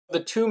The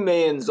two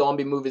main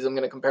zombie movies I'm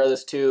going to compare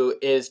this to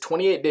is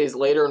 28 Days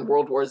Later and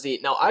World War Z.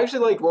 Now, I actually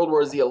liked World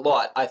War Z a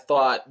lot. I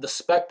thought the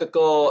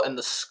spectacle and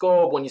the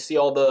scope, when you see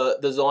all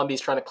the zombies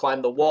trying to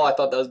climb the wall, I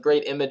thought that was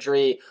great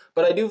imagery.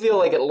 But I do feel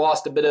like it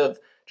lost a bit of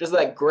just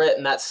that grit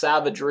and that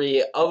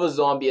savagery of a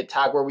zombie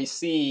attack where we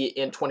see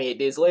in 28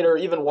 Days Later, or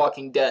even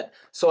Walking Dead.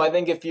 So I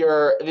think if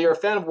you're a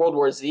fan of World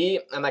War Z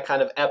and that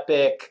kind of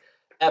epic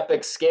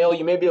scale,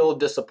 you may be a little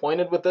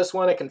disappointed with this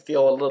one. It can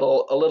feel a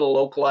little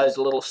localized,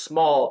 a little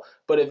small,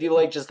 but if you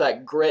like just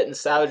that grit and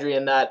savagery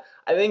and that,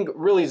 I think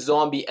really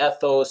zombie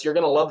ethos, you're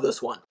gonna love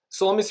this one.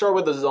 So let me start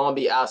with the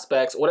zombie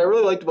aspects. What I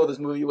really liked about this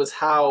movie was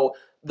how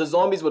the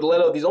zombies would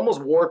let out these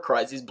almost war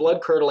cries, these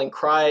blood-curdling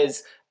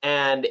cries,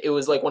 and it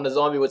was like when a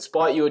zombie would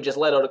spot you, it would just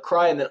let out a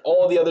cry, and then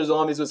all the other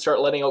zombies would start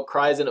letting out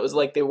cries, and it was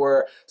like they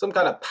were some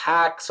kind of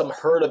pack, some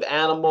herd of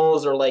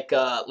animals, or like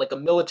a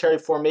military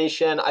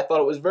formation. I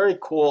thought it was very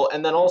cool.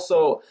 And then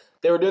also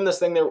they were doing this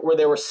thing where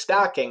they were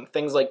stacking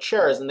things like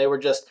chairs, and they were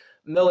just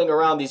milling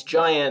around these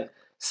giant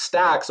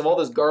stacks of all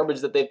this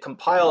garbage that they've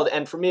compiled.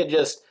 And for me, it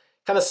just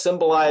kind of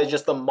symbolized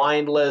just the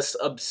mindless,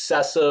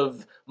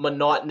 obsessive,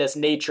 monotonous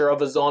nature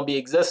of a zombie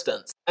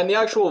existence. And the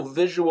actual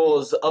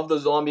visuals of the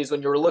zombies,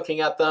 when you were looking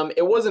at them,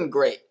 it wasn't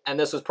great. And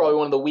this was probably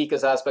one of the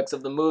weakest aspects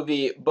of the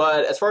movie.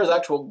 But as far as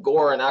actual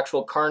gore and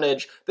actual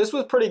carnage, this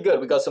was pretty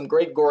good. We got some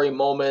great gory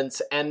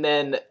moments. And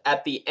then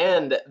at the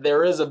end,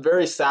 there is a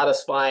very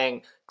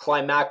satisfying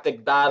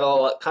climactic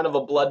battle, kind of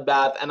a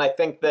bloodbath. And I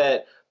think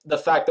that the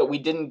fact that we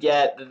didn't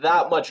get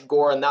that much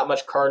gore and that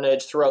much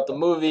carnage throughout the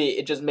movie,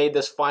 it just made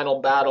this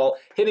final battle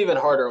hit even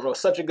harder. It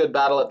was such a good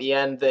battle at the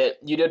end that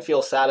you did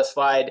feel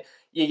satisfied.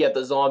 You get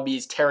the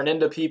zombies tearing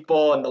into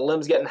people and the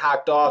limbs getting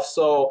hacked off.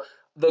 So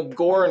the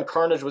gore and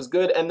carnage was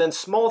good. And then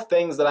small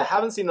things that I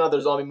haven't seen in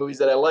other zombie movies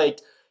that I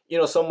liked, you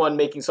know, someone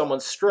making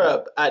someone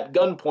strip at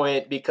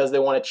gunpoint because they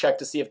want to check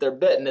to see if they're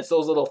bitten. It's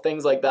those little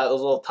things like that,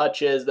 those little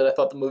touches that I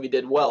thought the movie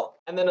did well.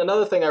 And then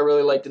another thing I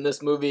really liked in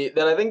this movie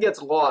that I think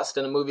gets lost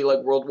in a movie like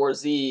World War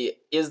Z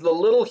is the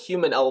little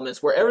human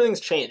elements where everything's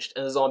changed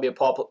in the zombie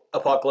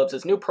apocalypse.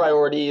 It's new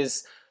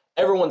priorities,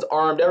 everyone's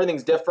armed,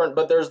 everything's different,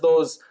 but there's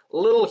those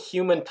little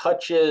human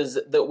touches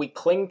that we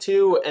cling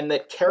to and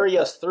that carry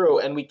us through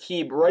and we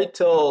keep right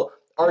till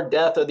our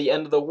death or the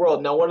end of the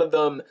world. Now, one of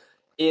them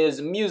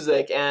is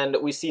music, and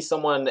we see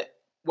someone,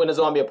 when a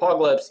zombie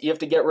apocalypse, you have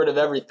to get rid of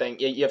everything.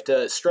 You have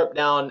to strip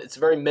down. It's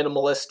very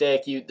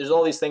minimalistic. There's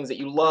all these things that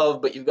you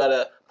love, but you've got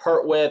to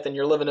part with, and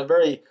you're living a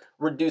very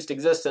reduced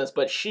existence.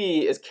 But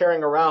she is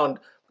carrying around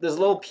this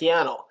little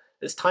piano,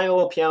 this tiny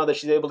little piano that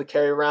she's able to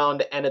carry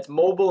around, and it's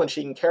mobile, and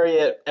she can carry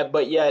it,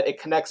 but yet it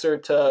connects her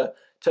to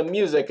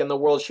music and the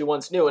world she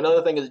once knew.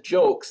 Another thing is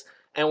jokes,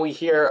 and we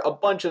hear a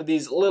bunch of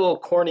these little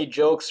corny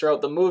jokes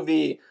throughout the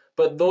movie.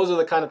 But those are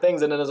the kind of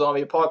things that in a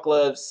zombie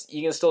apocalypse,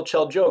 you can still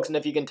tell jokes. And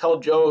if you can tell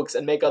jokes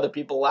and make other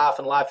people laugh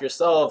and laugh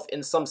yourself,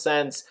 in some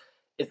sense,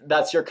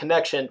 that's your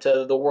connection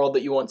to the world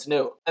that you once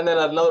knew. And then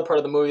at another part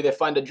of the movie, they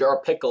find a jar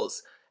of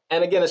pickles.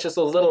 And again, it's just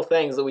those little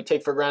things that we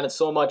take for granted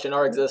so much in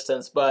our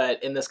existence.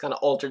 But in this kind of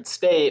altered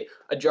state,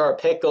 a jar of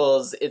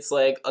pickles, it's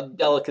like a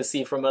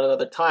delicacy from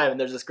another time. And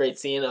there's this great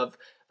scene of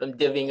them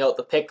divvying out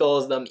the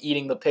pickles, them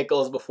eating the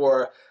pickles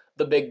before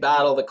the big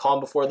battle, the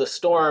calm before the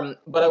storm.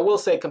 But I will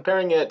say,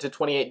 comparing it to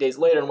 28 Days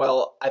Later, and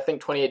while I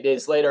think 28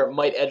 Days Later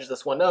might edge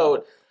this one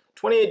out,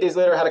 28 Days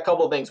Later had a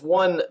couple of things.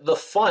 One, the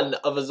fun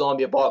of a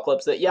zombie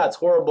apocalypse, that yeah, it's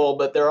horrible,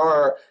 but there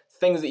are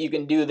things that you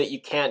can do that you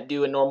can't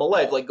do in normal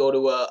life, like go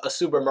to a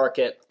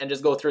supermarket and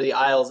just go through the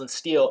aisles and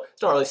steal.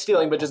 It's not really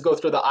stealing, but just go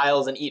through the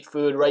aisles and eat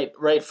food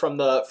right from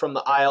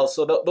the aisles.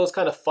 So those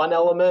kind of fun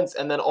elements,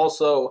 and then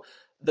also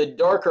the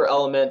darker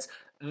elements.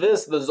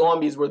 The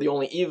zombies were the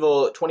only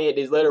evil. 28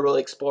 Days Later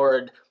really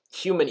explored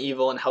human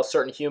evil and how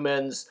certain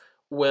humans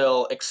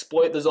will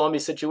exploit the zombie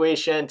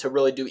situation to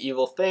really do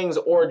evil things,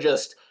 or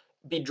just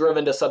be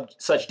driven to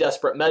such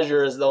desperate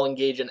measures they'll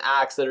engage in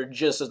acts that are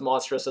just as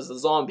monstrous as the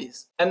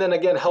zombies. And then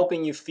again,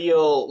 helping you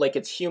feel like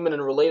it's human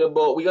and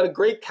relatable. We got a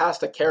great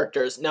cast of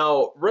characters.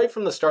 Now, right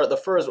from the start,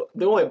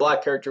 the only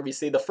black character we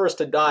see, the first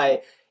to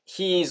die,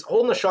 he's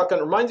holding a shotgun.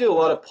 Reminds you a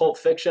lot of Pulp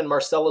Fiction,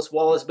 Marcellus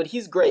Wallace, but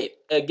he's great.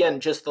 Again,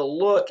 just the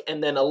look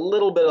and then a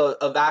little bit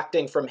of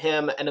acting from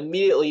him, and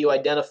immediately you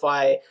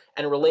identify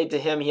and relate to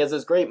him. He has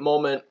this great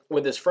moment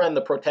with his friend,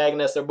 the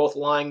protagonist. They're both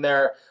lying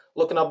there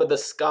looking up at the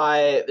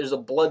sky. There's a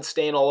blood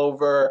stain all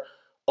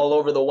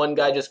over the one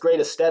guy. Just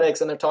great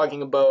aesthetics, and they're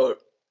talking about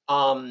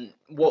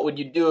what would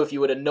you do if you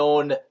would have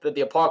known that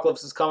the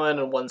apocalypse is coming,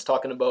 and one's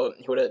talking about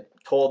he would have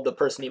told the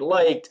person he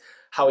liked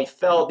how he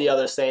felt, the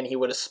other saying he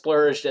would have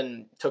splurged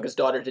and took his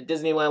daughter to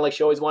Disneyland like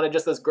she always wanted.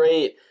 Just this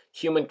great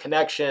human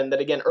connection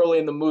that, again, early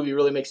in the movie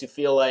really makes you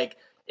feel like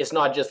it's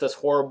not just this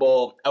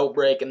horrible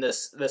outbreak and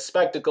this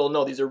spectacle.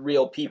 No, these are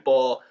real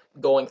people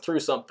going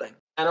through something.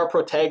 And our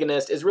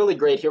protagonist is really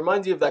great. He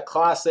reminds you of that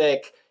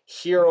classic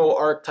hero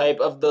archetype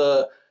of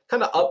the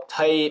kind of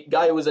uptight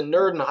guy who was a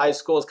nerd in high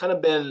school, has kind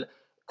of been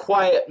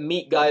quiet,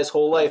 meek guy his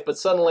whole life, but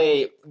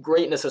suddenly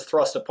greatness is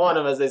thrust upon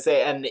him, as they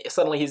say, and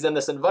suddenly he's in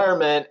this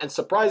environment, and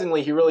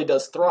surprisingly, he really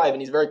does thrive,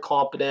 and he's very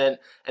competent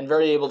and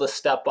very able to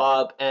step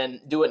up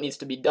and do what needs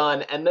to be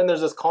done. And then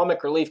there's this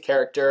comic relief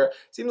character.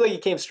 Seems like he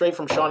came straight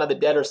from Shaun of the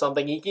Dead or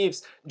something. He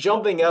keeps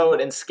jumping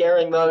out and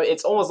scaring them.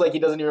 It's almost like he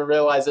doesn't even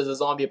realize there's a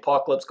zombie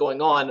apocalypse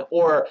going on,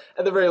 or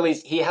at the very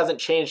least, he hasn't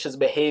changed his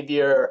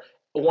behavior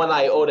one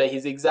iota.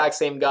 He's the exact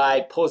same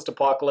guy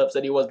post-apocalypse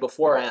that he was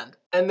beforehand.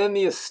 And then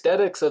the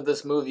aesthetics of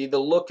this movie, the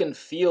look and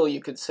feel, you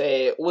could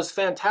say, was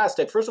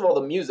fantastic. First of all,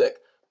 the music.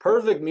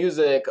 Perfect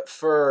music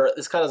for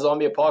this kind of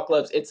zombie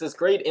apocalypse. It's this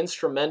great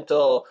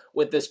instrumental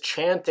with this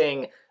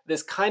chanting,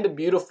 this kind of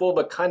beautiful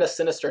but kind of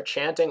sinister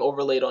chanting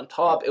overlaid on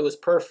top. It was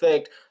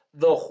perfect.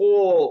 The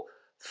whole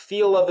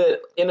feel of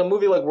it, in a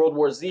movie like World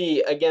War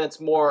Z, again,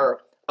 it's more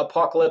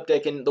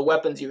apocalyptic, and the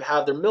weapons you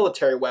have, they're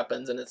military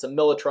weapons, and it's a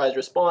militarized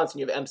response, and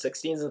you have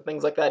M16s and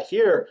things like that.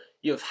 Here,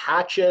 you have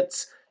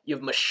hatchets, you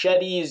have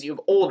machetes, you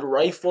have old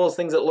rifles,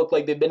 things that look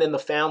like they've been in the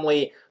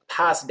family,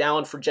 passed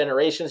down for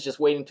generations, just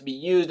waiting to be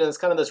used, and it's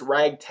kind of this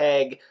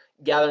ragtag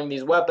gathering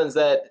these weapons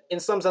that, in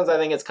some sense, I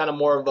think it's kind of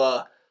more of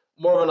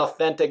an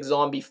authentic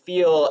zombie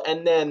feel.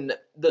 And then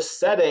the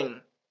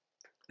setting,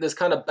 this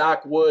kind of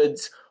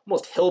backwoods,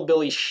 almost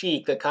hillbilly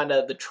chic,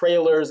 the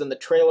trailers and the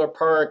trailer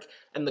park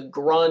and the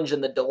grunge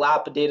and the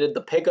dilapidated,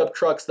 the pickup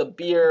trucks, the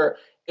beer.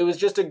 It was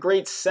just a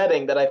great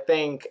setting that I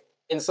think,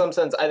 in some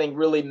sense, I think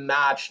really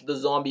matched the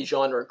zombie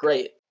genre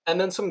great.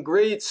 And then some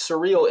great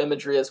surreal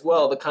imagery as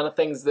well, the kind of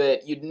things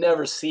that you'd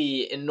never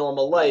see in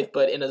normal life,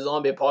 but in a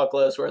zombie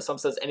apocalypse where in some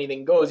sense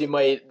anything goes,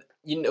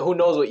 who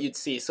knows what you'd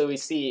see. So we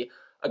see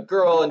a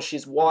girl and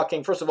she's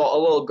walking, first of all,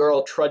 a little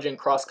girl trudging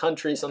cross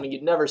country, something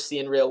you'd never see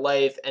in real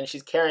life, and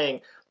she's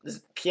carrying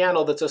this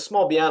piano that's a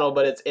small piano,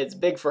 but it's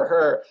big for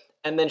her.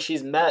 And then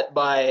she's met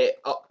by,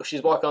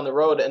 she's walking on the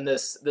road, and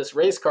this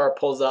race car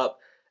pulls up,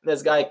 and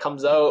this guy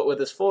comes out with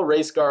his full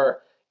race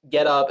car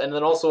get up, and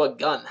then also a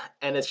gun,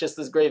 and it's just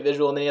this great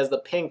visual. And then he has the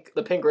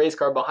pink race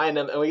car behind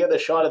him, and we get the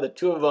shot of the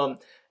two of them,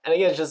 and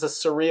again, it's just a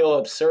surreal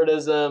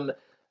absurdism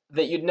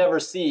that you'd never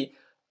see.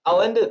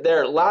 I'll end it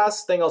there.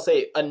 Last thing I'll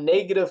say, a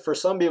negative for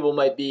some people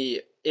might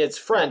be it's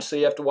French, so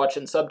you have to watch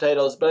in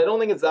subtitles, but I don't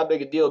think it's that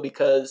big a deal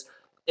because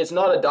it's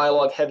not a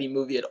dialogue-heavy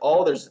movie at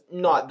all. There's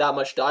not that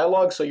much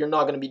dialogue, so you're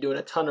not going to be doing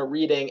a ton of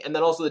reading. And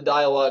then also the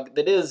dialogue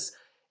that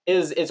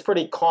it's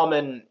pretty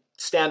common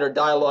standard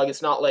dialogue.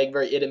 It's not like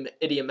very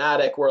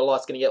idiomatic where a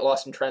lot's going to get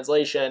lost in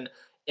translation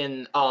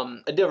in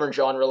a different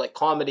genre like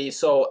comedy.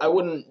 So I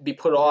wouldn't be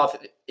put off,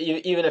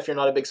 even if you're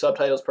not a big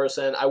subtitles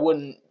person, I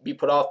wouldn't be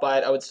put off by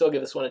it. I would still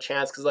give this one a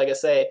chance because, like I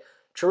say,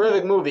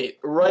 terrific movie.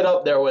 Right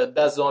up there with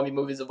best zombie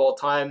movies of all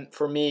time.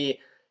 For me,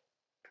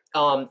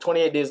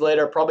 28 Days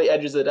Later probably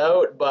edges it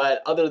out,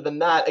 but other than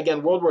that,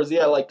 again, World War Z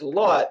I liked a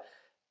lot,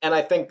 and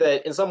I think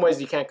that in some ways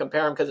you can't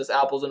compare them because it's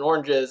apples and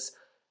oranges,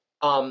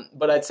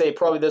 but I'd say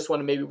probably this one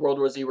and maybe World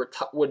War Z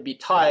would be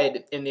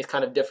tied in these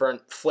kind of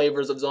different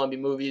flavors of zombie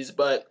movies,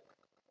 but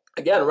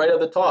again, right at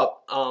the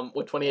top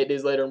with 28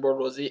 Days Later and World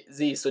War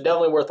Z, so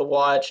definitely worth a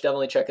watch,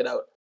 definitely check it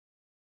out.